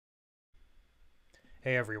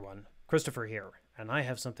Hey everyone, Christopher here, and I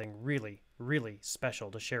have something really, really special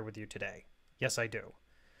to share with you today. Yes, I do.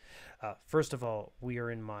 First of all, we are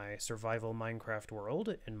in my survival Minecraft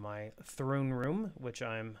world, in my throne room, which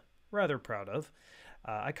I'm rather proud of.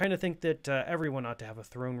 I kind of think that everyone ought to have a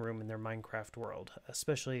throne room in their Minecraft world,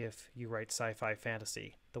 especially if you write sci-fi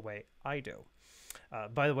fantasy the way I do.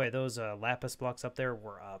 By the way, those lapis blocks up there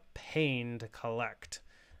were a pain to collect.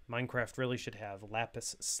 Minecraft really should have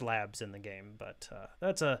lapis slabs in the game, but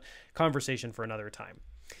that's a conversation for another time.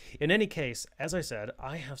 In any case, as I said,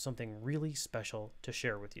 I have something really special to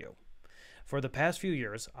share with you. For the past few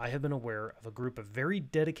years, I have been aware of a group of very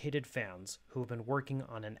dedicated fans who have been working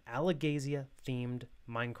on an Alagasia-themed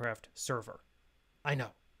Minecraft server. I know,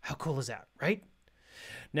 how cool is that, right?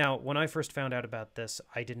 Now, when I first found out about this,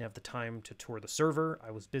 I didn't have the time to tour the server. I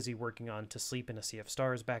was busy working on To Sleep in a Sea of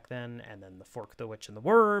Stars back then, and then The Fork, the Witch, and the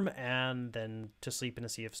Worm, and then To Sleep in a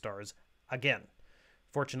Sea of Stars again.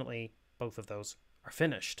 Fortunately, both of those are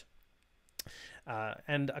finished.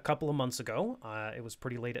 And a couple of months ago, it was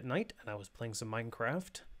pretty late at night, and I was playing some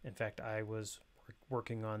Minecraft. In fact, I was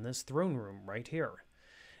working on this throne room right here.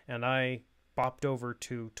 And I bopped over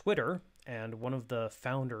to Twitter, and one of the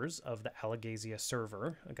founders of the Alagasia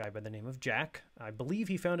server, a guy by the name of Jack, I believe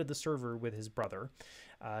he founded the server with his brother,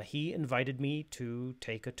 he invited me to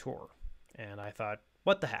take a tour. And I thought,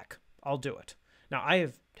 what the heck, I'll do it. Now,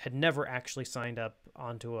 had never actually signed up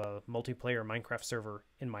onto a multiplayer Minecraft server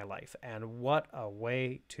in my life, and what a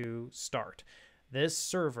way to start. This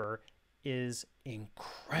server is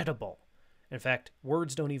incredible. In fact,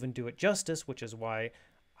 words don't even do it justice, which is why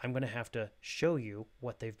I'm going to have to show you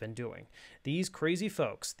what they've been doing. These crazy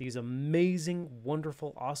folks, these amazing,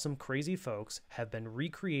 wonderful, awesome, crazy folks have been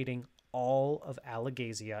recreating all of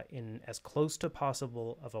Alagasia in as close to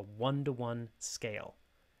possible of a one-to-one scale.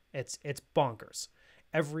 It's bonkers.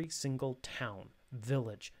 Every single town,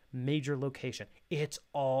 village, major location, it's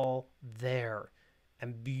all there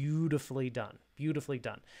and beautifully done. Beautifully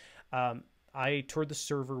done. I toured the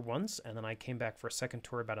server once, and then I came back for a second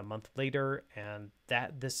tour about a month later, and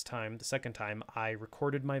this time, the second time, I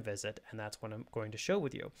recorded my visit, and that's what I'm going to show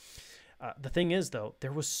with you. The thing is, though,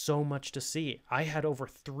 there was so much to see. I had over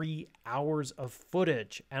 3 hours of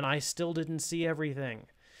footage, and I still didn't see everything.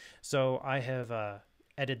 So I have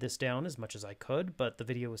edited this down as much as I could, but the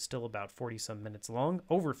video is still about 40-some minutes long,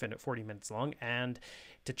 over 40 minutes long, and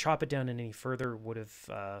to chop it down any further would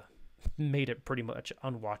have made it pretty much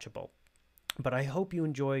unwatchable. But I hope you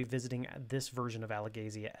enjoy visiting this version of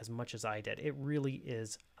Alagasia as much as I did. It really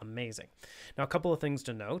is amazing. Now, a couple of things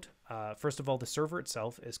to note. First of all, the server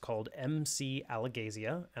itself is called MC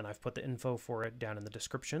Alagasia, and I've put the info for it down in the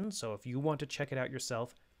description, so if you want to check it out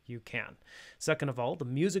yourself, you can. Second of all, the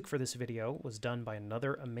music for this video was done by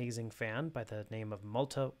another amazing fan by the name of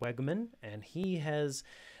Malta Wegman, and he has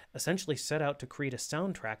essentially set out to create a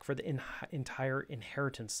soundtrack for the entire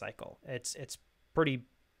inheritance cycle. It's pretty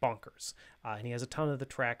bonkers. And he has a ton of the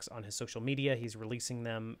tracks on his social media. He's releasing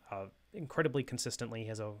them incredibly consistently. He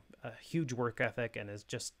has a huge work ethic and is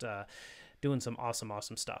just doing some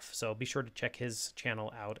awesome stuff. So be sure to check his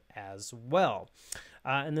channel out as well.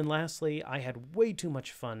 And then lastly, I had way too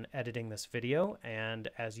much fun editing this video, and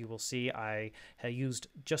as you will see, I have used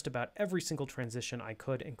just about every single transition I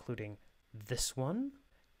could, including this one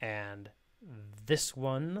and this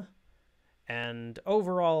one. And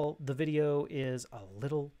overall, the video is a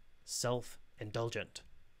little self-indulgent.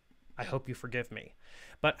 I hope you forgive me.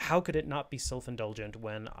 But how could it not be self-indulgent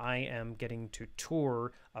when I am getting to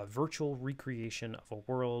tour a virtual recreation of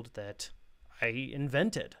a world that I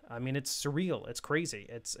invented? I mean, it's surreal. It's crazy.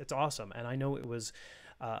 It's awesome. And I know it was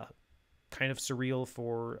kind of surreal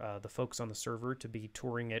for the folks on the server to be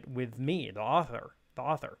touring it with me, the author.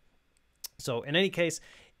 So in any case,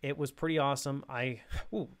 it was pretty awesome.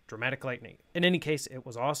 Ooh, dramatic lightning. In any case, it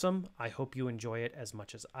was awesome. I hope you enjoy it as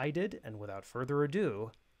much as I did. And without further ado,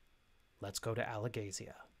 let's go to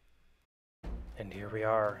Alagasia. And here we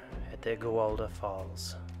are at the Gualda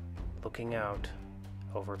Falls, looking out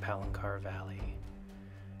over Palancar Valley.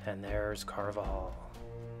 And there's Carvajal,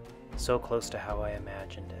 so close to how I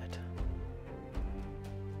imagined it.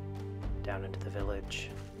 Down into the village,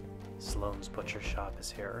 Sloane's Butcher Shop is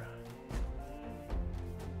here.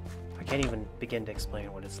 I can't even begin to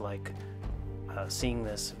explain what it's like seeing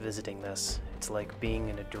this, visiting this. It's like being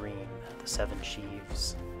in a dream, the Seven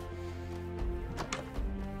Sheaves.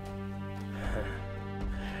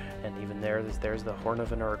 And even there's the Horn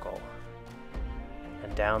of an Urgle.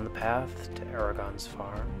 And down the path to Eragon's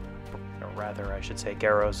farm, or rather I should say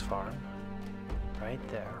Garrow's farm, right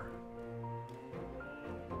there.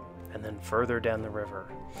 And then further down the river.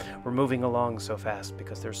 We're moving along so fast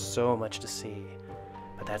because there's so much to see.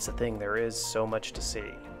 But that's the thing, there is so much to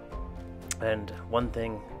see. And one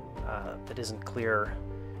thing that isn't clear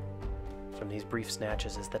from these brief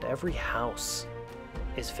snatches is that every house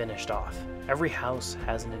is finished off. Every house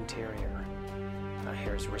has an interior.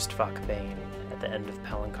 Here's Ristfok Bane at the end of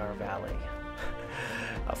Palancar Valley.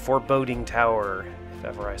 A foreboding tower, if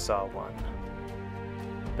ever I saw one.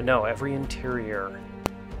 But no, every interior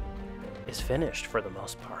is finished for the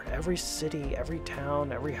most part. Every city, every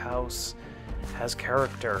town, every house has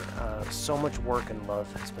character. So much work and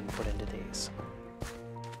love has been put into these.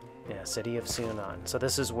 Yeah, City of Sunan. So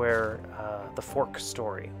this is where the Fork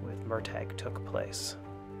story with Murtagh took place.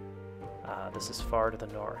 This is far to the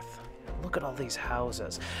north. Look at all these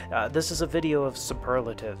houses. This is a video of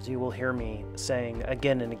superlatives. You will hear me saying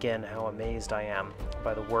again and again how amazed I am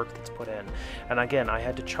by the work that's put in. And again, I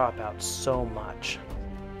had to chop out so much.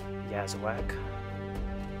 Yazawak.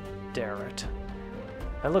 Darrett.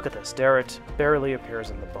 And look at this. Darrett barely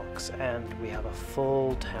appears in the books, and we have a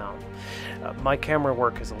full town. My camera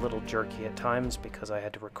work is a little jerky at times because I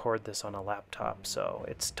had to record this on a laptop, so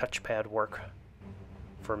it's touchpad work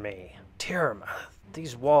for me. Tirm,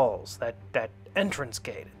 these walls, that entrance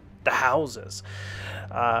gate, the houses.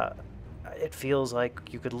 It feels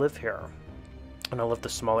like you could live here. And I love the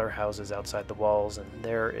smaller houses outside the walls, and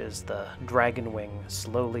there is the Dragon Wing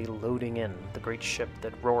slowly loading in the great ship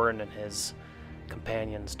that Roran and his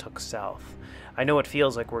companions took south. I know it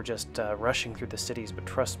feels like we're just rushing through the cities, but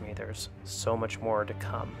trust me, there's so much more to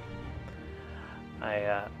come.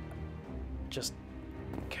 I just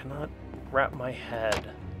cannot wrap my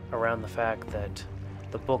head around the fact that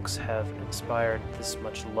the books have inspired this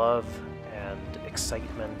much love and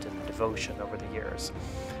excitement and devotion over the years.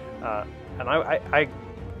 And I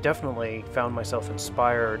definitely found myself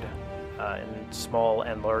inspired in small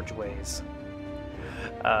and large ways.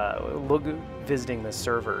 Visiting this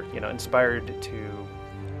server, inspired to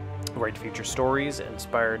write future stories,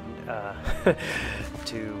 inspired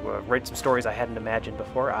to write some stories I hadn't imagined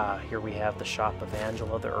before. Here we have the shop of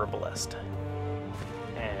Angela the Herbalist.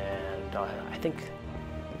 And I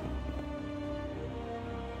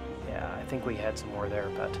think we had some more there,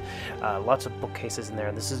 but lots of bookcases in there.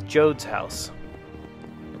 And this is Jode's house.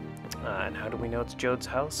 And how do we know it's Jode's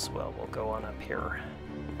house? Well, we'll go on up here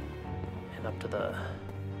and up to the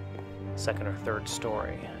second or third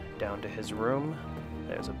story, down to his room.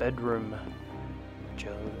 There's a bedroom,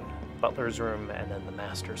 butler's room, and then the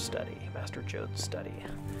master's study, Master Jode's study.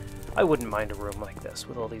 I wouldn't mind a room like this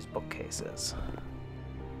with all these bookcases.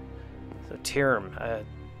 So Tirm, a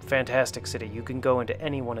fantastic city. You can go into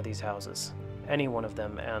any one of these houses, any one of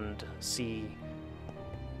them, and see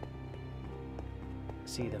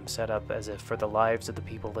them set up as if for the lives of the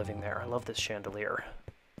people living there. I love this chandelier.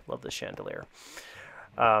 Love this chandelier.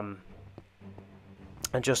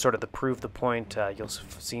 And just sort of to prove the point, you'll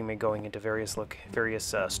see me going into various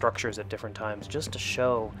structures at different times, just to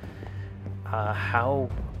show how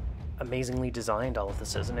amazingly designed all of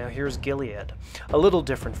this is. And now here's Gilead. A little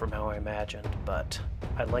different from how I imagined, but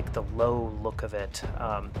I like the low look of it.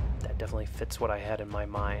 That definitely fits what I had in my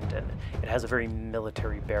mind, and it has a very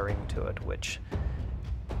military bearing to it, which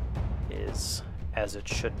is as it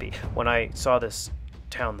should be. When I saw this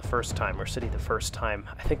town the first time, or city the first time,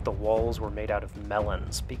 I think the walls were made out of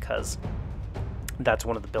melons, because that's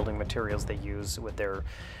one of the building materials they use with their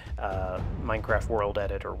Minecraft World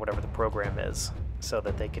Edit, or whatever the program is, so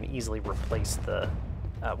that they can easily replace the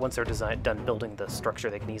once they're done building the structure,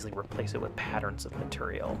 they can easily replace it with patterns of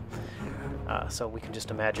material. So we can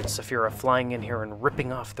just imagine Saphira flying in here and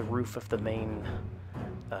ripping off the roof of the main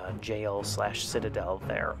jail/citadel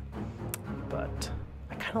there. But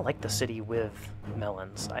I kind of like the city with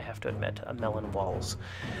melons, I have to admit, melon walls.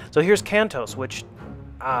 So here's Kantos, which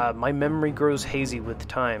my memory grows hazy with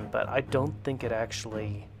time, but I don't think it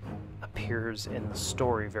actually appears in the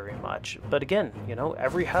story very much. But again,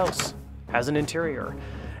 every house has an interior,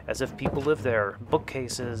 as if people live there.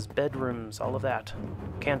 Bookcases, bedrooms, all of that.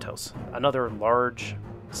 Kantos, another large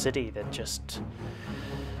city that just,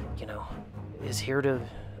 is here to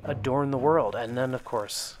adorn the world. And then, of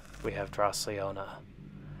course, we have Dracleona.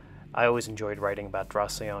 I always enjoyed writing about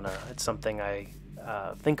Dracleona. It's something I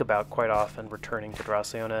think about quite often, returning to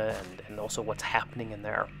Dracleona and also what's happening in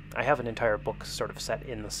there. I have an entire book sort of set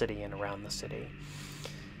in the city and around the city.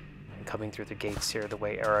 And coming through the gates here the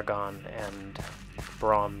way Eragon and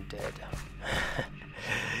Braum did.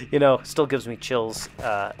 Still gives me chills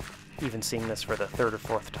even seeing this for the third or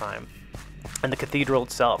fourth time. And the cathedral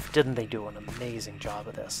itself, didn't they do an amazing job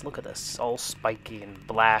of this? Look at this, all spiky and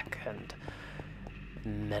black and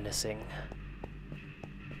menacing.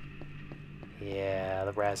 Yeah,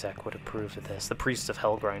 the Razak would approve of this. The priests of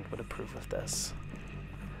Helgrind would approve of this.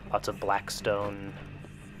 Lots of black stone.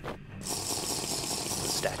 The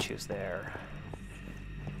statues there.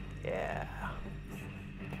 Yeah.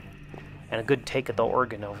 And a good take at the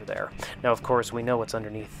organ over there. Now, of course, we know what's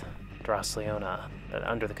underneath Dracleona,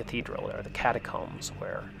 under the cathedral. There are the catacombs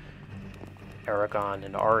where Eragon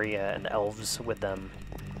and Arya and elves with them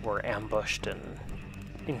were ambushed and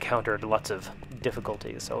encountered lots of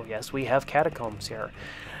difficulties. So yes, we have catacombs here.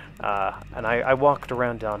 And I walked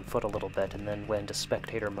around on foot a little bit and then went into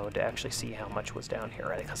spectator mode to actually see how much was down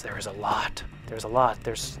here, because there is a lot. There's a lot.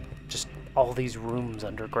 There's just all these rooms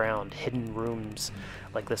underground, hidden rooms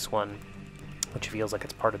like this one, which feels like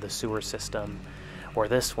it's part of the sewer system. Or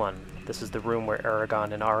this one. This is the room where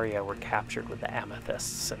Eragon and Arya were captured with the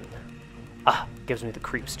amethysts, and gives me the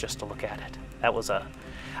creeps just to look at it. That was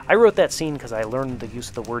I wrote that scene because I learned the use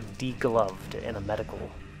of the word degloved in a medical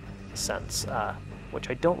sense, which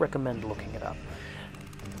I don't recommend looking it up.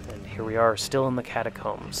 And here we are, still in the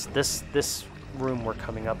catacombs. This room we're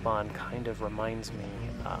coming up on kind of reminds me,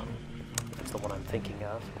 that's the one I'm thinking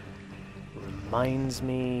of, reminds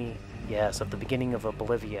me, yes, of the beginning of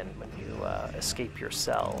Oblivion, when you escape your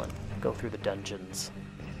cell and go through the dungeons,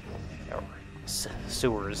 or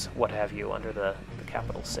sewers, what have you, under the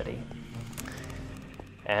capital city.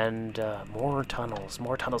 And more tunnels,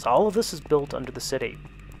 more tunnels. All of this is built under the city.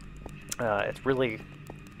 It's really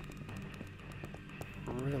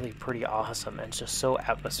pretty awesome, and it's just so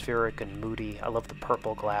atmospheric and moody. I love the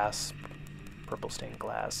purple glass, purple stained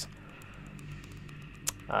glass.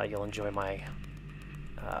 You'll enjoy my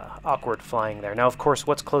awkward flying there. Now, of course,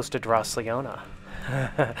 what's close to Dracleona?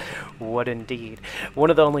 What indeed.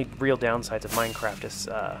 One of the only real downsides of Minecraft is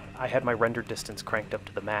I had my render distance cranked up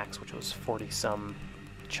to the max, which was 40-some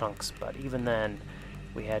chunks, but even then,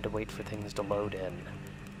 we had to wait for things to load in.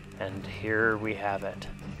 And here we have it.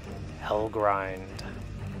 Hellgrind.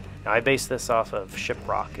 Now, I based this off of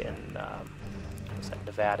Shiprock in was that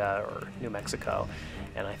Nevada or New Mexico,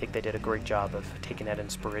 and I think they did a great job of taking that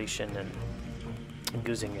inspiration and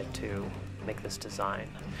using it to make this design.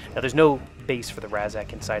 Now, there's no base for the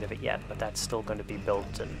Razak inside of it yet, but that's still going to be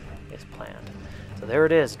built and is planned. So there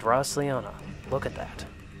it is, Dracleona. Look at that.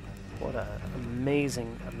 What an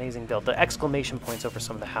amazing, amazing build. The exclamation points over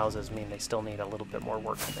some of the houses mean they still need a little bit more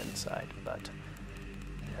work on the inside, but...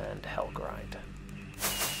 And Hellgrind.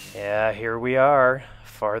 Yeah, here we are.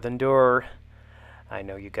 Farthendur. I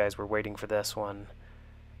know you guys were waiting for this one.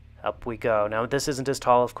 Up we go. Now, this isn't as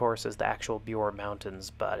tall, of course, as the actual Bjor Mountains,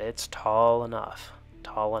 but it's tall enough.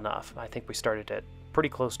 Tall enough. I think we started at pretty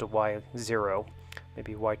close to Y0,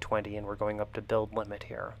 maybe Y20, and we're going up to build limit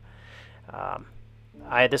here.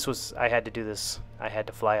 I had to do this. I had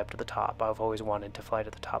to fly up to the top. I've always wanted to fly to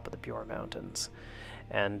the top of the Bjor Mountains.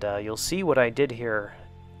 And you'll see what I did here.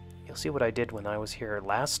 You'll see what I did when I was here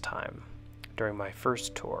last time, during my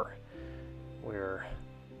first tour. We're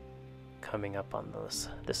coming up on this.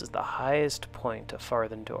 This is the highest point of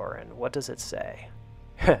Farthendur, and what does it say?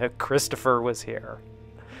 Christopher was here.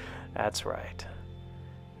 That's right.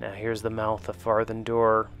 Now here's the mouth of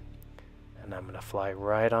Farthendur, and I'm going to fly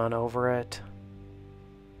right on over it.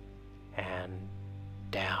 And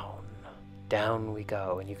down. Down we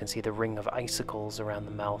go, and you can see the ring of icicles around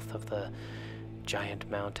the mouth of the giant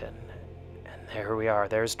mountain. And there we are.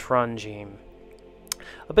 There's Trondheim.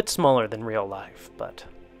 A bit smaller than real life, but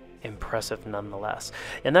impressive nonetheless.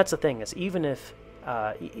 And that's the thing, is even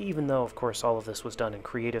though, of course, all of this was done in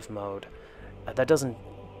creative mode, that doesn't,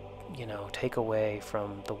 take away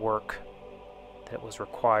from the work that was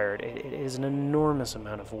required. It is an enormous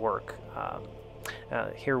amount of work.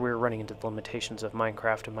 Here we're running into the limitations of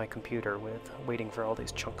Minecraft and my computer with waiting for all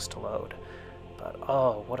these chunks to load. But,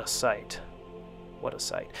 oh, what a sight. What a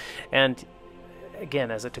sight. And again,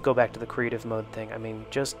 to go back to the creative mode thing, I mean,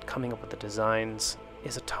 just coming up with the designs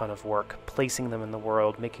is a ton of work. Placing them in the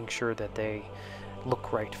world, making sure that they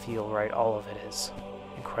look right, feel right, all of it is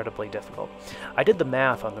incredibly difficult. I did the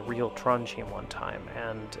math on the real Trondheim one time,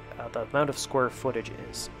 and the amount of square footage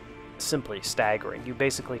is simply staggering. You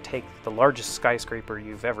basically take the largest skyscraper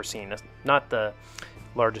you've ever seen, not the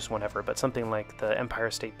largest one ever, but something like the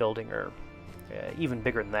Empire State Building or even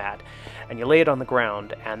bigger than that, and you lay it on the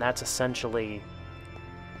ground, and that's essentially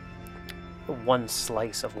one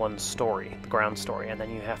slice of one story, the ground story, and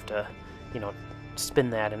then you have to, spin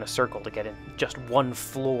that in a circle to get in just one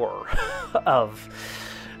floor of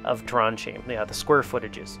Trondheim. Yeah, the square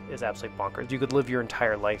footage is absolutely bonkers. You could live your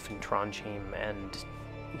entire life in Trondheim and,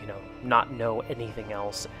 not know anything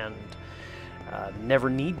else and never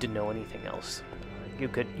need to know anything else. You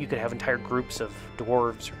could have entire groups of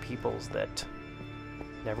dwarves or peoples that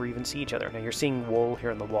never even see each other. Now you're seeing wool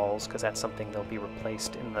here in the walls because that's something they'll be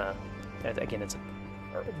replaced in the. Again, it's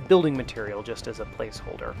building material just as a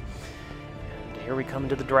placeholder. And here we come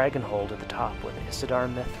to the Dragon Hold at the top with Isidar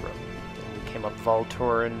Mithram. And we came up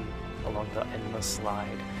Volturn along the endless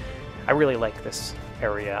slide. I really like this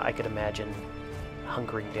area. I could imagine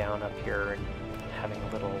hunkering down up here and having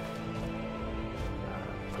a little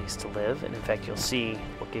place to live. And in fact, you'll see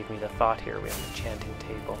what gave me the thought here. We have an enchanting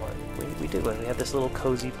table, and we do. We have this little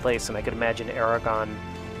cozy place, and I could imagine Eragon,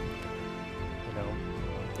 you know,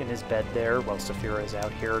 in his bed there, while Saphira is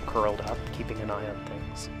out here curled up, keeping an eye on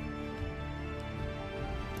things.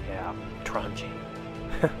 Yeah, Tronji.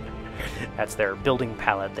 That's their building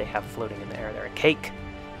palette they have floating in the air there. Cake,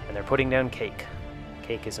 and they're putting down cake.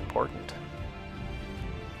 Cake is important.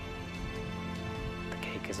 The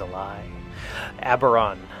cake is a lie.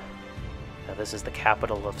 Aberon. Now this is the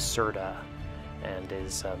capital of Serda, and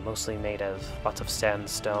is mostly made of lots of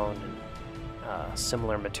sandstone and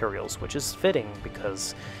similar materials, which is fitting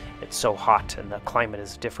because it's so hot and the climate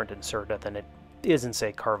is different in Serda than it is in,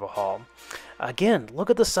 say, Carvajal. Again, look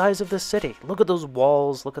at the size of this city. Look at those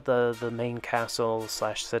walls. Look at the main castle /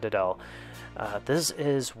 citadel. This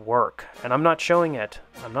is work, and I'm not showing it.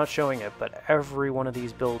 But every one of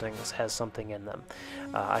these buildings has something in them.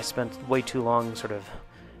 I spent way too long sort of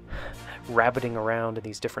rabbiting around in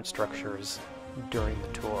these different structures during the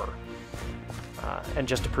tour. And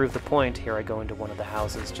just to prove the point, here I go into one of the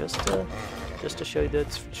houses just to show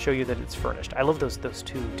you that it's furnished. I love those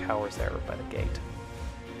two towers there by the gate.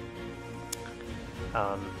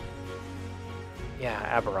 Yeah,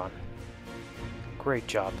 Aberon. Great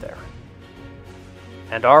job there.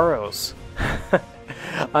 And Aros.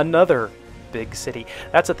 Another big city.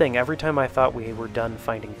 That's the thing. Every time I thought we were done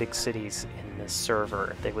finding big cities in this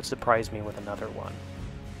server, they would surprise me with another one.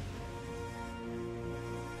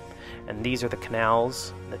 And these are the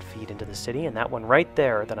canals that feed into the city, and that one right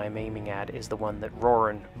there that I'm aiming at is the one that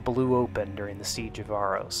Roran blew open during the Siege of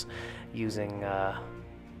Aros, using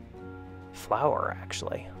flour,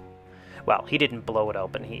 actually. Well, he didn't blow it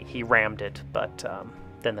open, he rammed it, but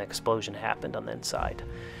then the explosion happened on the inside.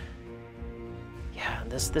 Yeah,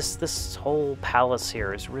 this whole palace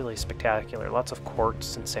here is really spectacular. Lots of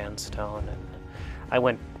quartz and sandstone, and I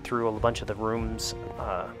went through a bunch of the rooms,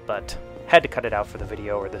 but had to cut it out for the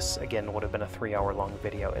video, or this again would have been a 3-hour-long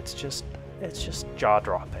video. It's just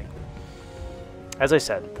jaw-dropping. As I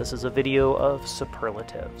said, this is a video of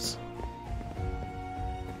superlatives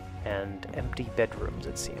and empty bedrooms,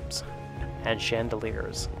 it seems, and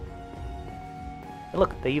chandeliers. And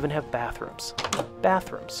look, they even have bathrooms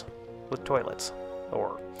with toilets,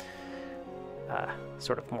 or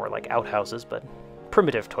sort of more like outhouses, but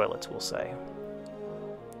primitive toilets, we'll say.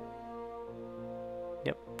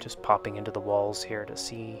 Yep, just popping into the walls here to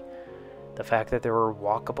see the fact that there are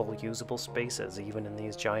walkable, usable spaces even in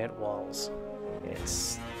these giant walls.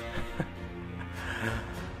 It's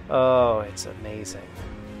oh, it's amazing.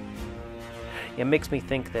 It makes me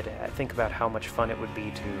think about how much fun it would be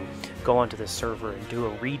to go onto this server and do a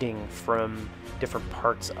reading from different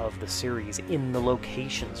parts of the series in the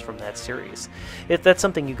locations from that series. If that's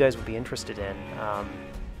something you guys would be interested in,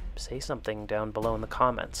 say something down below in the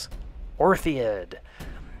comments. Orthiad.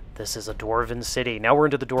 This is a dwarven city. Now we're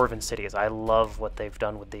into the dwarven cities. I love what they've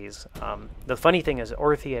done with these. The funny thing is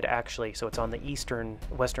Orthiad actually, so it's on the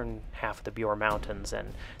western half of the Bjor Mountains,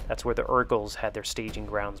 and that's where the Urgals had their staging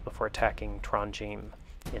grounds before attacking Tronjim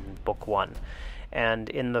in Book 1. And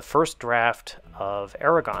in the first draft of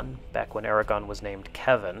Eragon, back when Eragon was named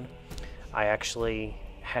Kevin, I actually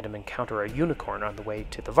had him encounter a unicorn on the way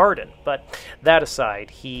to the Varden. But that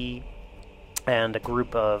aside, he and a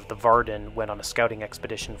group of the Varden went on a scouting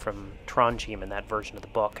expedition from Tronjim in that version of the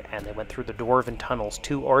book, and they went through the dwarven tunnels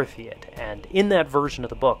to Orthiad. And in that version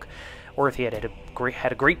of the book, Orthiad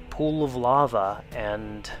had a great pool of lava,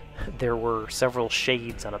 and there were several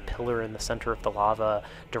shades on a pillar in the center of the lava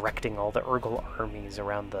directing all the Urgal armies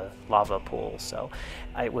around the lava pool. So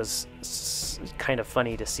it was kind of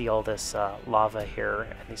funny to see all this lava here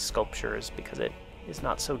and these sculptures, because it is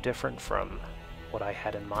not so different from what I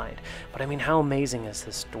had in mind. But I mean, how amazing is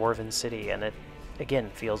this dwarven city? And it again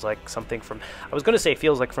feels like something from, I was going to say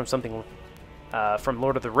feels like from something from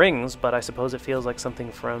Lord of the Rings, but I suppose it feels like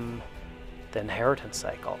something from the Inheritance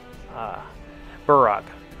Cycle. Burag.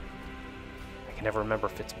 I can never remember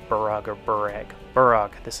if it's Burag or Burag.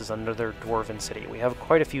 Burag. This is another dwarven city. We have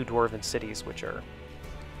quite a few dwarven cities which are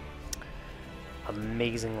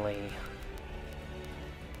amazingly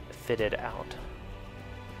fitted out.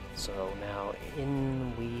 So now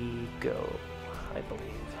in we go, I believe.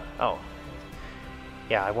 Oh,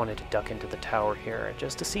 yeah, I wanted to duck into the tower here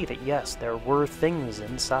just to see that, yes, there were things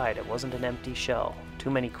inside. It wasn't an empty shell.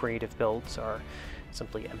 Too many creative builds are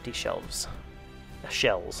simply empty shelves.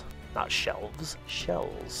 Shells. Not shelves.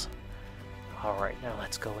 Shells. Alright, now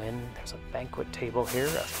let's go in. There's a banquet table here. A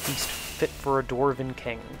feast fit for a dwarven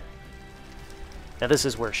king. Now this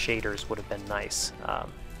is where shaders would have been nice.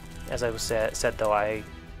 As I was said though, I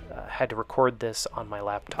had to record this on my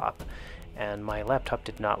laptop. And my laptop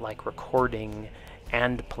did not like recording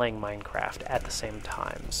and playing Minecraft at the same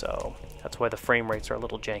time. So that's why the frame rates are a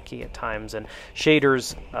little janky at times. And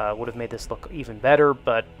shaders would have made this look even better,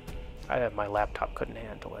 but my laptop couldn't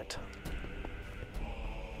handle it.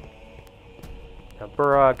 Now,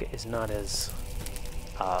 Burog is not as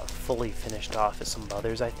fully finished off as some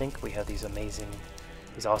others, I think. We have these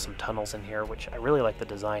awesome tunnels in here, which I really like the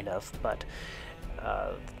design of, but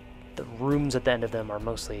the rooms at the end of them are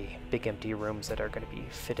mostly big empty rooms that are going to be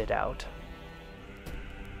fitted out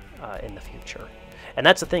in the future. And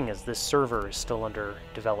that's the thing, is this server is still under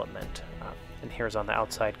development. And here's on the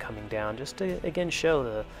outside coming down, just to, again,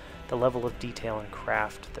 show the level of detail and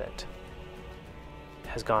craft that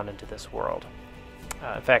has gone into this world.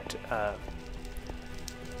 In fact,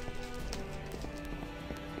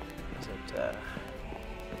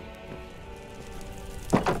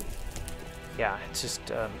 yeah, it's just,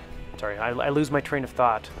 sorry, I lose my train of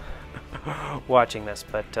thought watching this,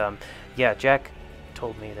 but yeah, Jack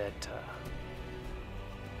told me that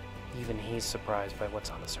even he's surprised by what's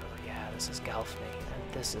on the server. Yeah, this is Galfney,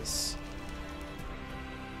 and this is...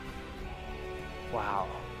 Wow.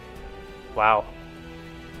 Wow.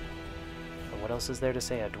 And what else is there to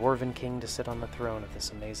say? A dwarven king to sit on the throne of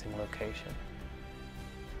this amazing location.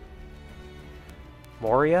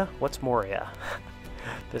 Moria? What's Moria?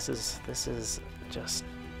 This is just,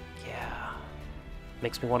 yeah,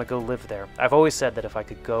 makes me want to go live there. I've always said that if I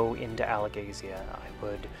could go into Alagasia, I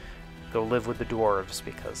would go live with the dwarves,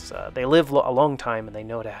 because they live a long time and they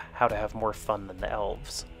know how to have more fun than the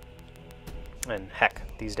elves. And heck,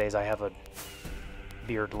 these days I have a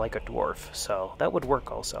beard like a dwarf, so that would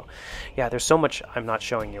work also. Yeah, there's so much I'm not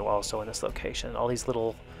showing you also in this location. All these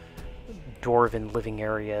little dwarven living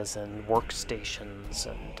areas and workstations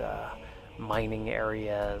and mining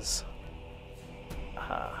areas.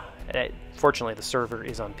 Fortunately, the server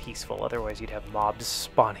is on peaceful, otherwise you'd have mobs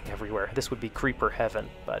spawning everywhere. This would be creeper heaven,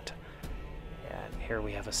 but yeah, and here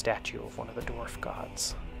we have a statue of one of the dwarf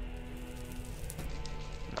gods.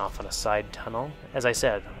 And off on a side tunnel, as I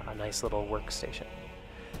said, a nice little workstation.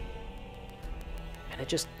 And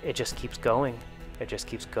it just keeps going. It just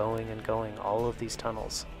keeps going and going, all of these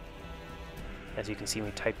tunnels. As you can see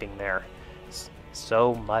me typing there.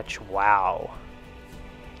 So much wow.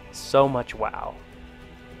 So much wow.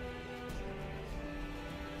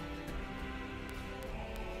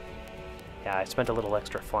 Yeah, I spent a little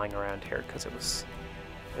extra flying around here because it was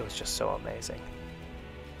just so amazing.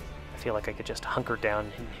 I feel like I could just hunker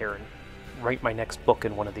down in here and write my next book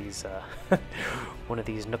in one of these one of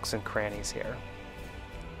these nooks and crannies here.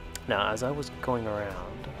 Now, as I was going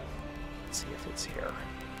around, let's see if it's here.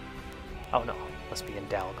 Oh no, must be in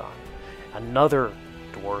Dalgon. Another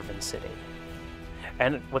dwarven city.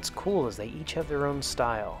 And what's cool is they each have their own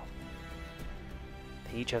style.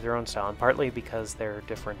 They each have their own style, and partly because they're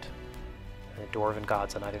different dwarven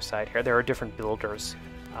gods on either side here. There are different builders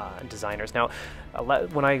and designers. Now,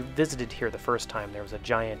 when I visited here the first time, there was a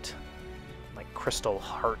giant, like, crystal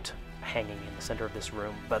heart hanging in the center of this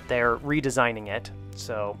room, but they're redesigning it,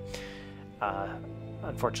 so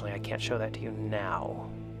unfortunately I can't show that to you now.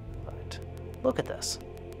 But look at this.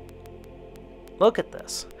 Look at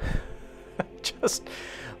this. Just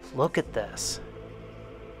look at this.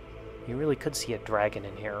 You really could see a dragon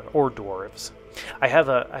in here, or dwarves. I have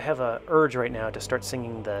a urge right now to start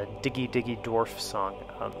singing the Diggy Diggy Dwarf song,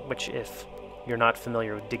 which, if you're not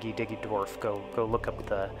familiar with Diggy Diggy Dwarf, go look up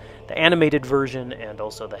the animated version and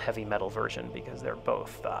also the heavy metal version, because they're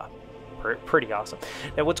both pretty awesome.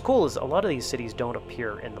 Now, what's cool is a lot of these cities don't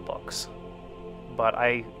appear in the books, but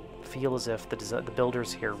I feel as if the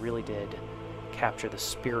builders here really did capture the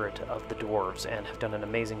spirit of the dwarves and have done an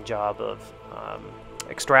amazing job of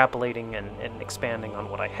extrapolating and expanding on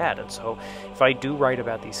what I had. And so if I do write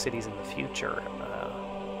about these cities in the future,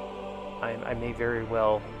 I may very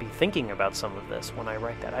well be thinking about some of this when I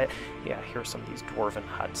write that. Yeah, here are some of these dwarven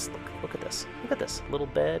huts. Look at this. Look at this. Little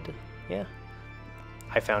bed. Yeah.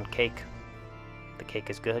 I found cake. The cake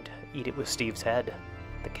is good. Eat it with Steve's head.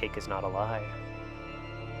 The cake is not a lie.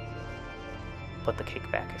 Put the cake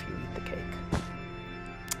back if you eat the cake.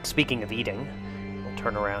 Speaking of eating, we'll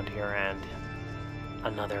turn around here and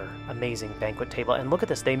another amazing banquet table. And look at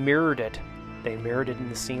this. They mirrored it. They mirrored it in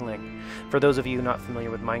the ceiling. For those of you not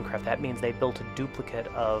familiar with Minecraft, that means they built a duplicate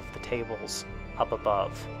of the tables up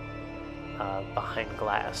above, behind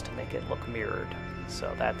glass, to make it look mirrored.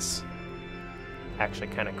 So that's actually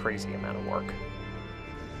kind of crazy amount of work.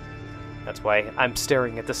 That's why I'm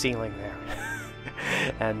staring at the ceiling there.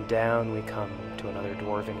 And down we come to another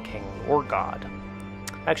dwarven king or god.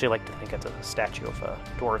 I actually like to think it's a statue of a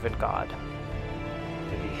dwarven god.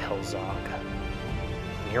 Maybe Helzog. And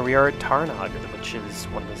here we are at Tarnog, which is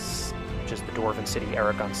just the dwarven city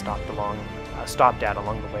Eragon stopped at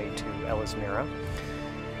along the way to Elismira.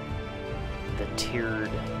 The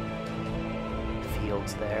tiered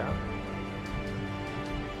fields there.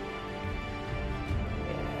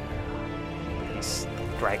 Yeah. These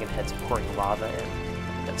dragon heads pouring lava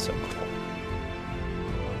in. That's so cool.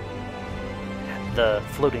 The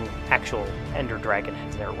floating actual ender dragon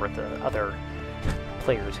heads there were the other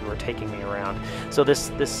players who were taking me around. So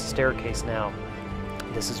this staircase now,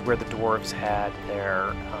 this is where the dwarves had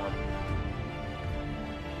their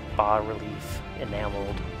bas-relief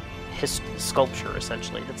enameled sculpture,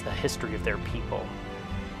 essentially. That's the history of their people,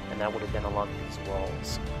 and that would have been along these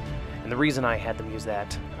walls. And the reason I had them use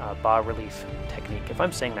that bas-relief technique, if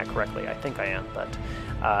I'm saying that correctly, I think I am, but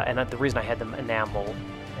and the reason I had them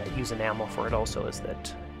use enamel for it also is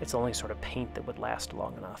that it's the only sort of paint that would last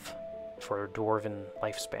long enough for dwarven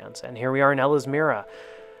lifespans. And here we are in Elismira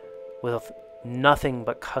with nothing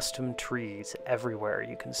but custom trees everywhere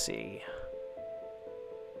you can see.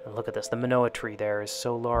 And look at this, the Manoa tree there is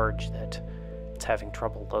so large that it's having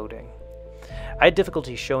trouble loading. I had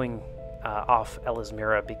difficulty showing off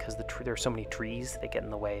Elismira because there are so many trees that get in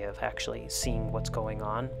the way of actually seeing what's going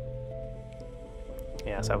on.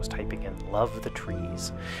 Yes, I was typing in, love the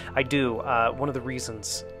trees. I do. One of the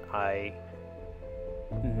reasons I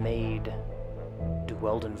made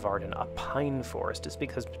Dueldenvarden a pine forest is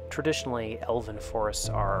because traditionally elven forests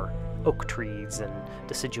are oak trees and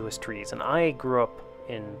deciduous trees, and I grew up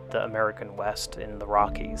in the American West in the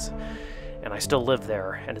Rockies, and I still live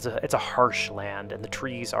there, and it's a harsh land, and the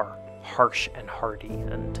trees are harsh and hardy,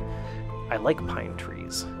 and I like pine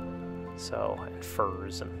trees, and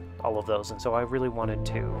firs and all of those, and so I really wanted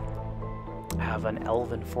to have an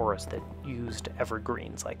elven forest that used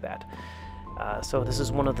evergreens like that. So this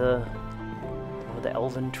is one of the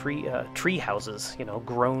elven tree houses,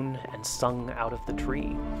 grown and sung out of the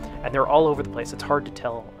tree, and they're all over the place. It's hard to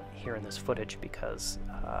tell here in this footage because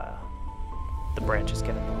the branches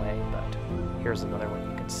get in the way, but here's another one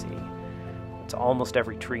you can see. It's almost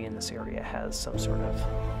every tree in this area has some sort of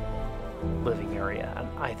living area, and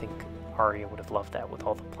I think Arya would have loved that with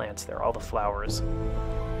all the plants there, all the flowers. And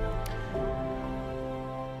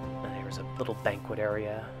there's a little banquet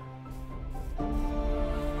area.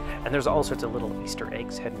 And there's all sorts of little Easter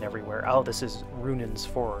eggs hidden everywhere. Oh, this is Runan's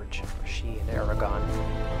Forge, where she and Eragon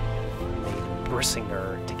made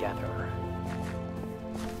Brissinger together.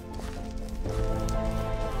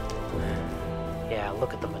 Yeah,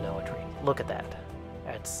 look at the Manoa tree. Look at that.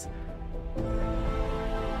 That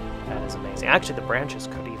is amazing. Actually, the branches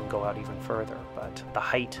could even go out even further, but the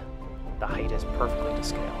height is perfectly to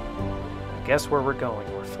scale. Guess where we're going?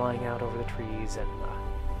 We're flying out over the trees, and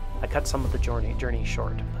I cut some of the journey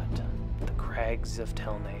short, but the crags of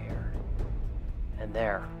Telnair. And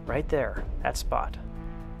there, right there, that spot.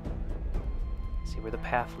 See where the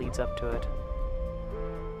path leads up to it?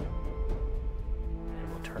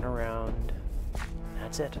 And we'll turn around.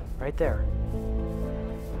 That's it, right there.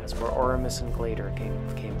 That's where Oramus and Glader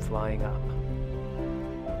came flying up.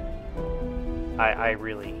 I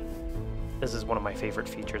really... This is one of my favorite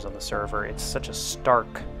features on the server. It's such a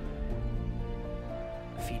stark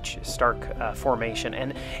formation,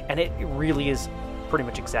 and it really is pretty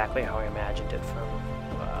much exactly how I imagined it from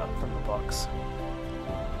the books.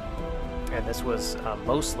 And this was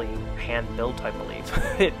mostly hand-built, I believe.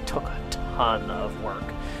 It took a ton of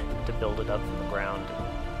work to build it up from the ground.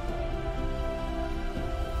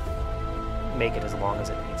 Make it as long as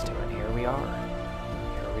it needs to, and here we are.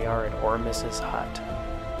 Here we are at Ormus's hut.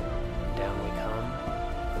 Down we come.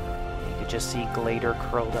 You could just see Glader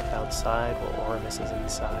curled up outside while Oramus is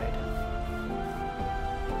inside.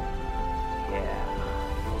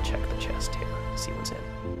 Yeah, we'll check the chest here, see what's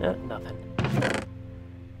in. Nothing.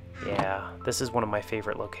 Yeah, this is one of my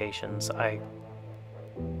favorite locations.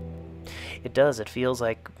 It feels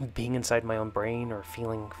like being inside my own brain or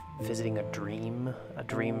visiting a dream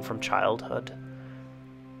from childhood.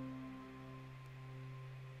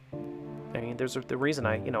 I mean, there's the reason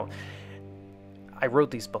I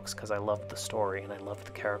wrote these books because I loved the story and I loved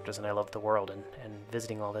the characters and I loved the world, and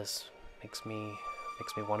visiting all this makes me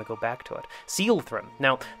want to go back to it. Sealthrim.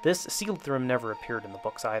 Now, this Sealthrim never appeared in the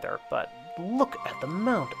books either, but look at the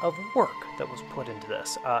amount of work that was put into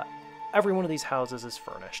this. Every one of these houses is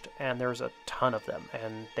furnished, and there's a ton of them,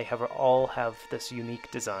 and they all have this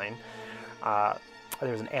unique design.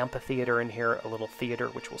 There's an amphitheater in here, a little theater,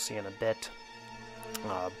 which we'll see in a bit.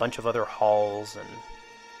 A bunch of other halls and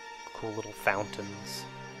cool little fountains.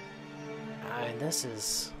 And this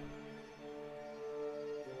is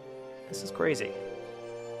crazy.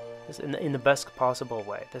 This, in the best possible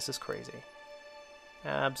way. This is crazy.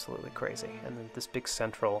 Absolutely crazy. And then this big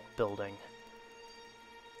central building.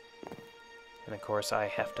 And of course I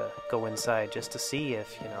have to go inside just to see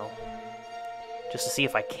if, you know, just to see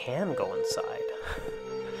if I can go inside.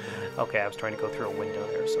 Okay, I was trying to go through a window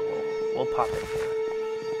there, so we'll pop in here.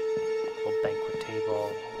 Little banquet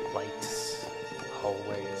table, lights,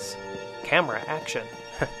 hallways, camera action.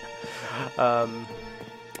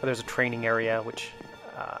 There's a training area, which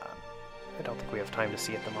I don't think we have time to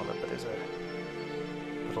see at the moment, but there's a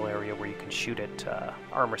little area where you can shoot at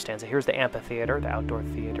armor stands. Here's the amphitheater, the outdoor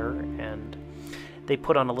theater, and they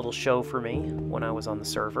put on a little show for me when I was on the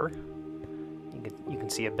server. You can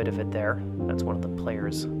see a bit of it there. That's one of the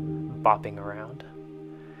players bopping around.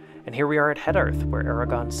 And here we are at Head-Earth, where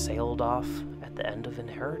Eragon sailed off at the end of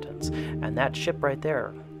Inheritance. And that ship right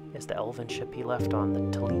there is the elven ship he left on, the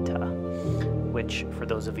Talita, which, for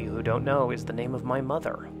those of you who don't know, is the name of my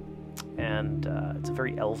mother. And it's a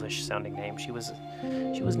very elvish sounding name. She was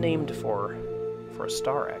named for a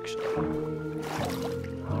star, actually.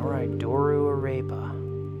 Alright, Doru Areba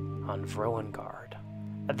on Vroengard.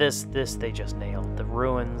 This they just nailed. The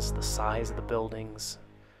ruins, the size of the buildings.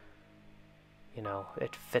 You know,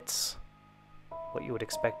 it fits what you would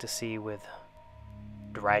expect to see with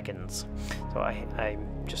dragons. So I'm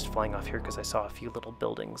just flying off here because I saw a few little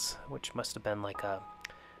buildings, which must have been like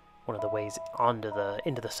one of the ways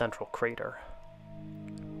into the central crater.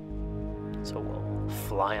 So we'll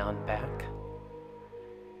fly on back.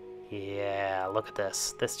 Yeah, look at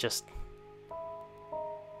this. This just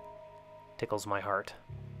tickles my heart.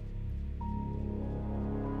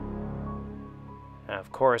 And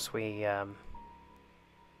of course, we have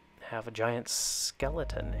a giant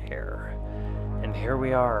skeleton here. And here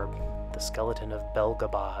we are, the skeleton of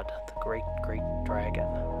Belgabad, the great dragon.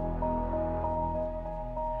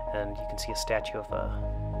 And you can see a statue of a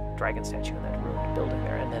dragon statue in that ruined building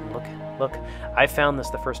there. And then look, I found this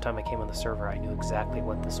the first time I came on the server. I knew exactly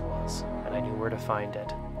what this was, and I knew where to find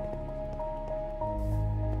it.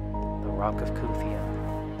 The Rock of Kuthian.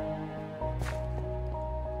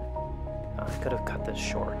 I could have cut this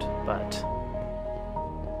short, but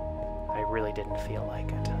I really didn't feel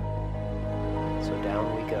like it. So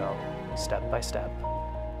down we go, step by step.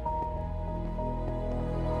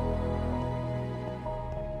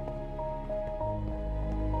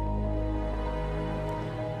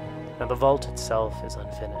 Now the vault itself is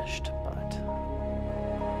unfinished, but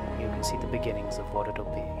you can see the beginnings of what it'll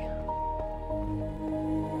be.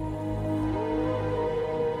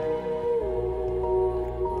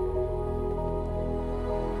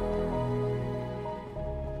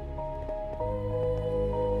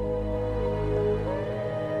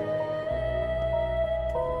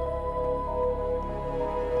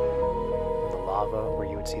 Where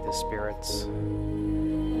you would see the spirits.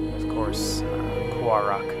 Of course,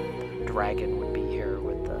 Quarak, the dragon, would be here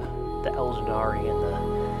with the Eldinari and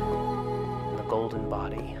the golden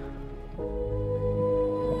body.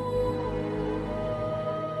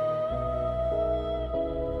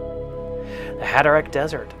 The Haderach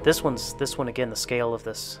Desert. This one again. The scale of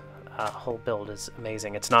this whole build is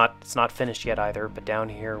amazing. It's not finished yet either. But down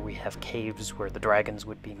here we have caves where the dragons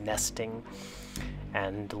would be nesting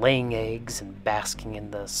and laying eggs and basking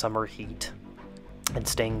in the summer heat and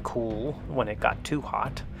staying cool when it got too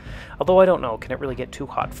hot. Although I don't know, can it really get too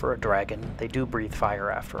hot for a dragon? They do breathe fire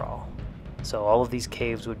after all. So all of these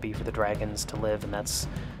caves would be for the dragons to live, and that's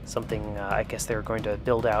something I guess they're going to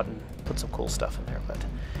build out and put some cool stuff in there. But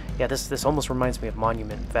yeah, this almost reminds me of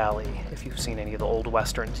Monument Valley. If you've seen any of the old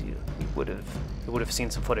westerns, you would have seen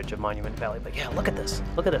some footage of Monument Valley. But yeah, look at this.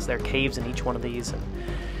 Look at this. There are caves in each one of these, and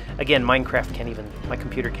again, my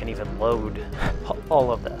computer can't even load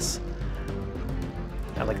all of this.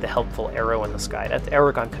 I like the helpful arrow in the sky.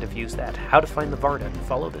 Eragon could have used that. How to find the Varden.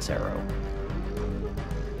 Follow this arrow.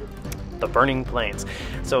 The Burning Plains.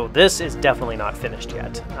 So this is definitely not finished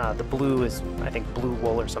yet. The blue is, I think, blue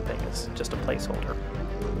wool or something is just a placeholder.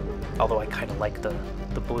 Although I kind of like the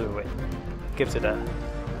blue. It gives it a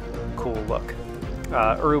cool look.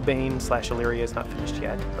 Urubane / Illyria is not finished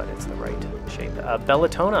yet, but it's the right shape.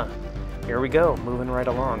 Bellatona. Here we go, moving right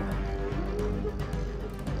along.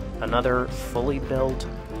 Another fully built,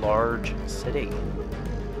 large city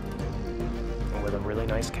with a really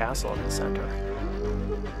nice castle in the center.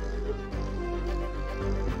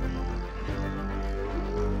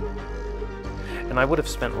 And I would have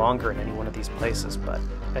spent longer in any one of these places, but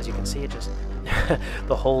as you can see, it just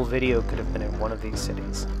the whole video could have been in one of these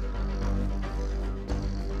cities.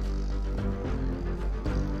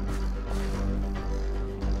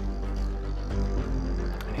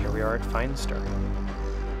 And here we are at Feinster.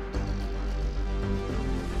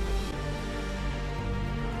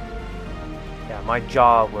 Yeah, my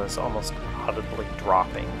jaw was almost audibly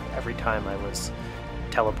dropping every time I was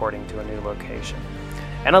teleporting to a new location.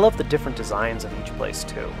 And I love the different designs of each place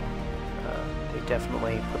too. They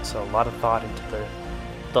definitely puts a lot of thought into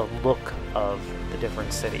the look of the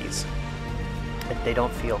different cities. And they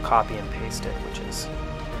don't feel copy and pasted, which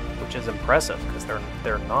is impressive because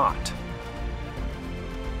they're not.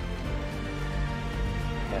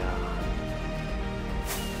 Yeah.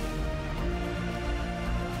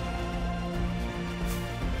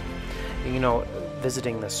 You know,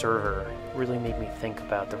 visiting the server really made me think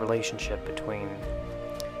about the relationship between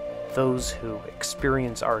those who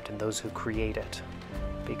experience art and those who create it.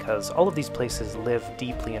 Because all of these places live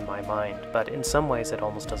deeply in my mind, but in some ways it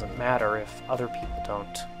almost doesn't matter if other people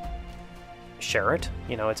don't share it.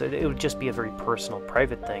 You know, it would just be a very personal,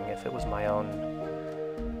 private thing if it was my own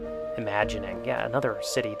imagining. Yeah, another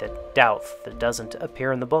city, Douth, that doesn't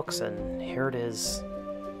appear in the books, and here it is,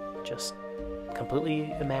 just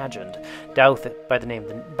completely imagined. Douth, by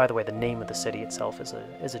the way, the name of the city itself is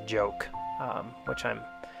a joke, which I'm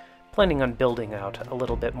planning on building out a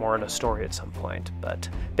little bit more in a story at some point. But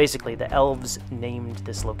basically, the elves named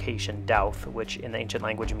this location Douth, which in the ancient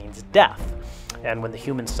language means death. And when the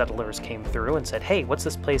human settlers came through and said, "Hey, what's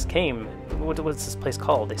this place what's this place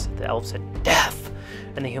called?" The elves said, "Death."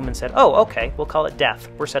 And the humans said, "Oh, okay, we'll call it Death.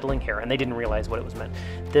 We're settling here." And they didn't realize what it was meant.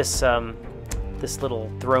 This little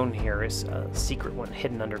throne here is a secret one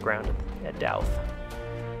hidden underground at Douth.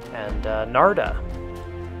 And Narda.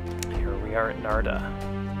 Here we are at Narda.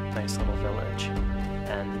 Nice little village.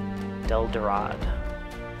 And Delderad.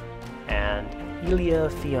 And Ilia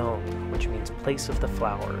Fion, which means Place of the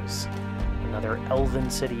Flowers. Another elven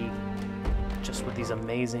city just with these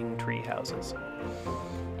amazing tree houses.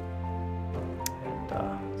 And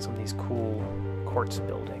some of these cool quartz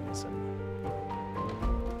buildings and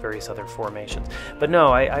various other formations. But no,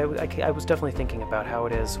 I was definitely thinking about how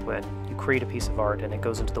it is when you create a piece of art and it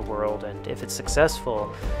goes into the world, and if it's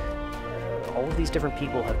successful, all of these different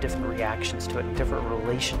people have different reactions to it and different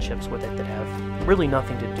relationships with it that have really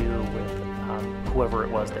nothing to do with whoever it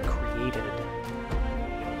was that created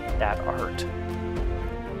that art.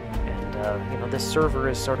 And you know, this server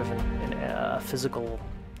is sort of a physical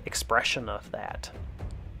expression of that.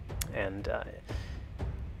 And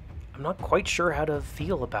I'm not quite sure how to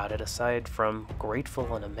feel about it aside from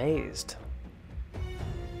grateful and amazed.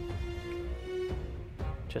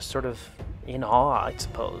 Just sort of in awe, I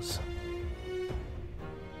suppose.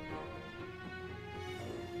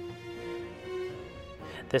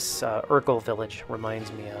 This Urkel village reminds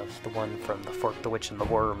me of the one from The Fork, the Witch, and the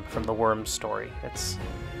Worm, from the Worm story. It's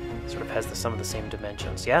sort of has some of the same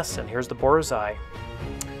dimensions. Yes, and here's the Boar's Eye,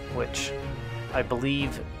 which I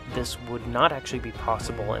believe this would not actually be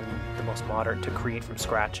possible in the most modern, to create from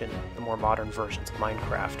scratch in the more modern versions of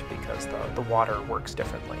Minecraft, because the water works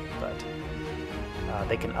differently, but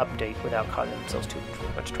they can update without causing themselves too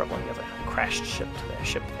much trouble. You have a crashed ship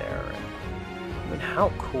there. And, I mean,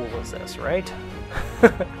 how cool is this, right?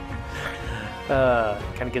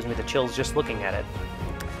 Kind of gives me the chills just looking at it.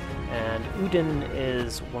 And Udin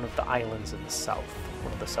is one of the islands in the south,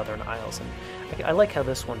 one of the southern isles, and I like how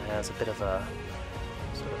this one has a bit of a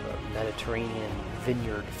sort of a Mediterranean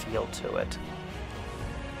vineyard feel to it.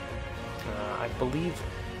 I believe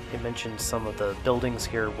they mentioned some of the buildings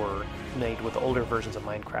here were made with older versions of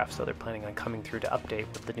Minecraft, so they're planning on coming through to update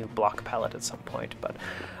with the new block palette at some point, but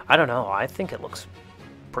I don't know, I think it looks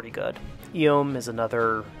pretty good. Eom is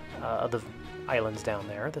another of the islands down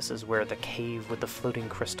there. This is where the cave with the floating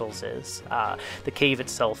crystals is. The cave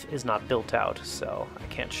itself is not built out, so I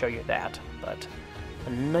can't show you that, but a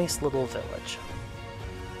nice little village.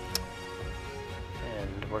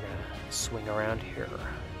 And we're gonna swing around here.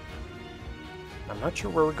 I'm not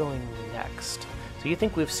sure where we're going next. So you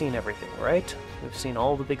think we've seen everything, right? We've seen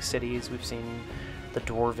all the big cities, we've seen the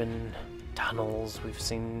Dwarven tunnels, we've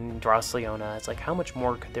seen Drosleona. It's like, how much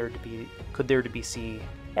more could there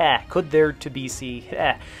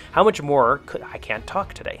how much more could, I can't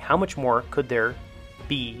talk today, how much more could there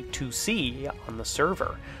be to see on the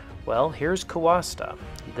server? Well, here's Kawasta.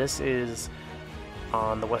 This is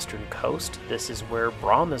on the western coast. This is where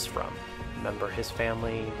Braum is from. Remember, his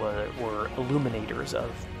family were illuminators of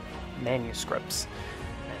manuscripts,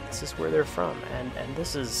 and this is where they're from. And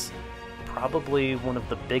this is probably one of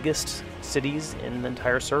the biggest cities in the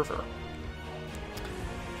entire server.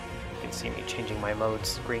 can see me changing my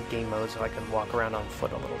modes, great game modes, so I can walk around on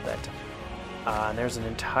foot a little bit. And there's an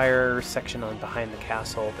entire section on behind the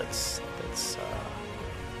castle that's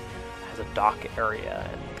has a dock area,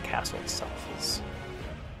 and the castle itself is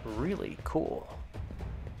really cool.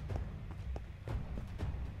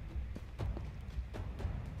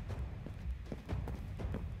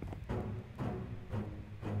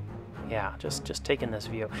 Yeah, just taking this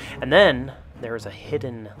view. And then there's a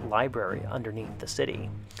hidden library underneath the city,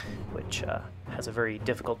 which has a very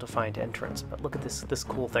difficult to find entrance. But look at this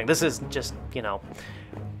cool thing. This is just, you know,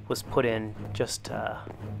 was put in just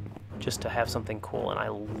to have something cool, and I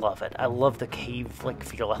love it. I love the cave-like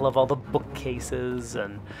feel. I love all the bookcases,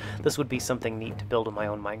 and this would be something neat to build in my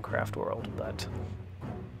own Minecraft world, but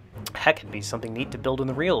heck, it'd be something neat to build in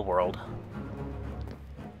the real world.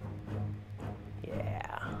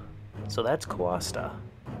 So that's Coasta.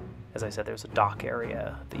 As I said, there's a dock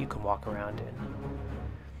area that you can walk around in.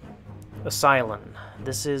 Asylum.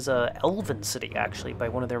 This is a elven city, actually, by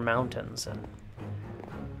one of their mountains, and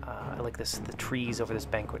I like the trees over this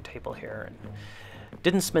banquet table here. And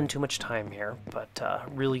didn't spend too much time here, but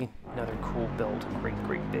really another cool build.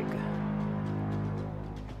 Great big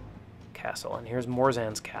castle. And here's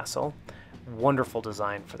Morzan's castle. Wonderful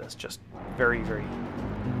design for this. Just very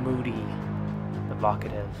moody,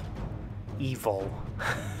 evocative. Evil.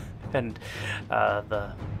 And of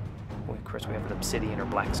course we have an obsidian or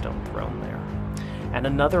blackstone throne there. And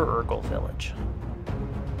another Urgle village.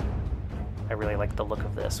 I really like the look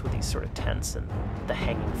of this with these sort of tents and the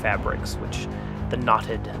hanging fabrics, the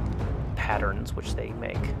knotted patterns which they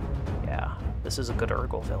make. Yeah, this is a good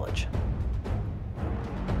Urgle village.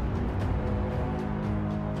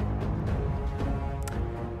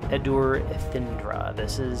 Edur Ithindra.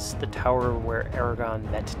 This is the tower where Eragon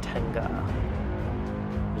met Tenga.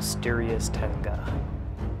 Mysterious Tenga.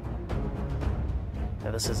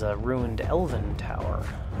 Now this is a ruined elven tower.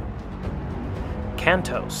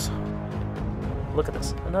 Kantos. Look at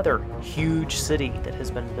this. Another huge city that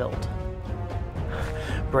has been built.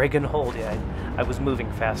 Bragenhold. Yeah, I was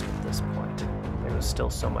moving fast at this point. There was still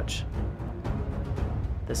so much.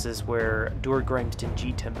 This is where Durgrind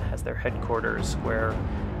Dingitum has their headquarters, where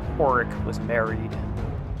Auric was married,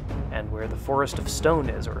 and where the Forest of Stone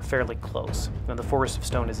is, or fairly close. Now, the Forest of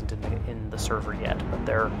Stone isn't in the server yet, but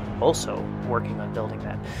they're also working on building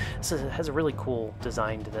that. This has a really cool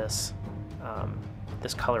design to this.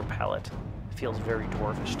 This color palette feels very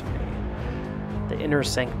dwarvish to me. The Inner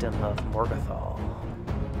Sanctum of Morgothal.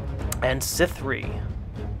 And Sithri.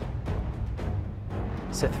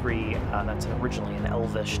 Sithri, that's originally an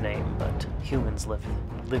elvish name, but humans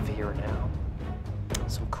live here now.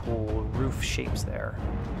 Some cool roof shapes there.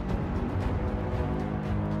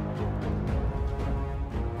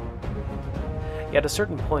 Yeah, at a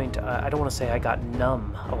certain point, I don't want to say I got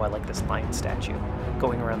numb. Oh, I like this lion statue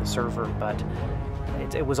going around the server, but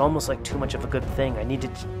it was almost like too much of a good thing. I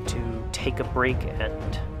needed to take a break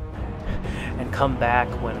and come back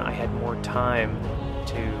when I had more time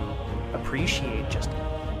to appreciate just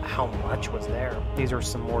how much was there. These are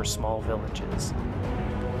some more small villages.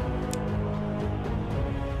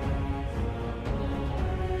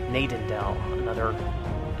 Nadendel, another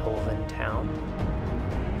elven town.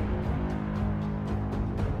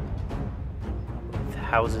 With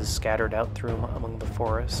houses scattered out through among the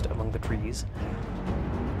forest, among the trees.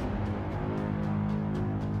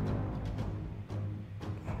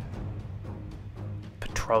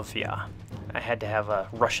 Petrovia. I had to have a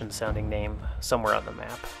Russian-sounding name somewhere on the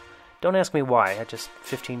map. Don't ask me why. I just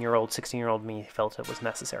 15-year-old, 16-year-old me felt it was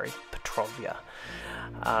necessary. Petrovia.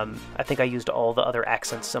 I think I used all the other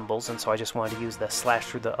accent symbols, and so I just wanted to use the slash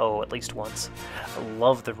through the O at least once. I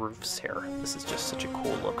love the roofs here. This is just such a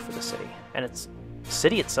cool look for the city. And the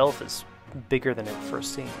city itself is bigger than it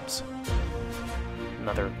first seems.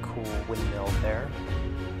 Another cool windmill there.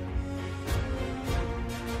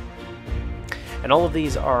 And all of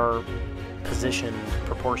these are positioned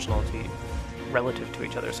proportional to relative to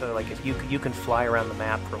each other. So like if you can fly around the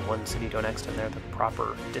map from one city to the next, and they're the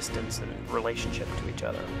proper distance and relationship to each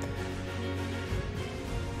other.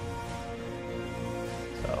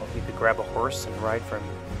 So you could grab a horse and ride from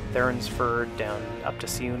Theransford down up to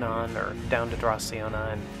Sionon or down to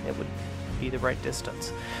Drasiona, and it would be the right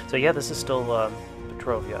distance. So yeah, this is still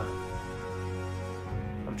Petrovia.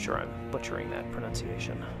 I'm sure I'm butchering that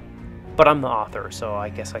pronunciation. But I'm the author, so I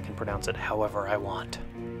guess I can pronounce it however I want.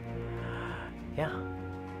 Yeah,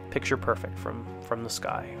 picture perfect from the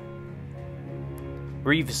sky.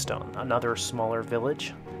 Reevestone, another smaller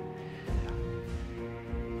village.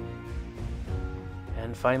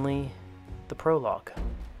 And finally, the prologue.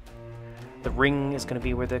 The ring is going to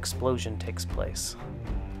be where the explosion takes place.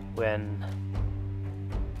 when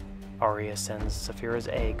Arya sends Saphira's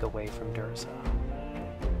egg away from Durza.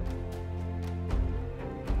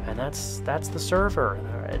 And that's the server.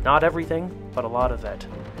 Not everything, but a lot of it.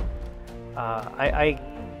 I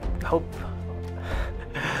hope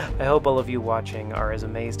I hope all of you watching are as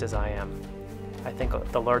amazed as I am. I think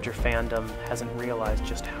the larger fandom hasn't realized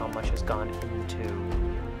just how much has gone into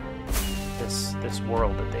this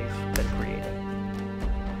world that they've been creating.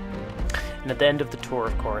 And at the end of the tour,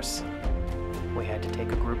 of course, we had to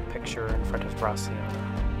take a group picture in front of Braciana.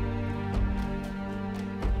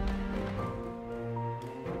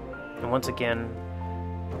 And once again,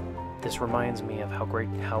 this reminds me of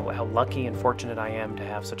how lucky and fortunate I am to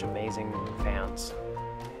have such amazing fans.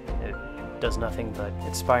 It does nothing but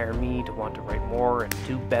inspire me to want to write more and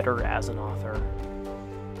do better as an author.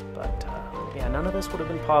 But yeah, none of this would have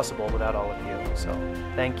been possible without all of you, so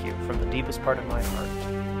thank you from the deepest part of my heart.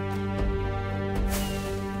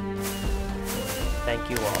 Thank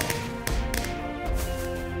you all.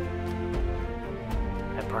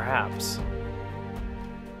 And perhaps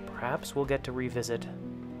we'll get to revisit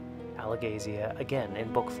Alagasia again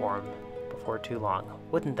in book form before too long.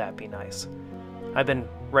 Wouldn't that be nice? I've been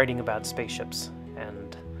writing about spaceships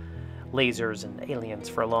and lasers and aliens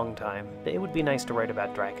for a long time. It would be nice to write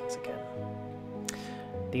about dragons again.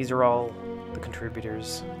 These are all the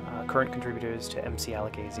contributors, current contributors to MC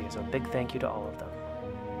Alagasia, so a big thank you to all of them.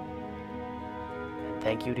 And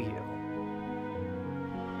thank you to you.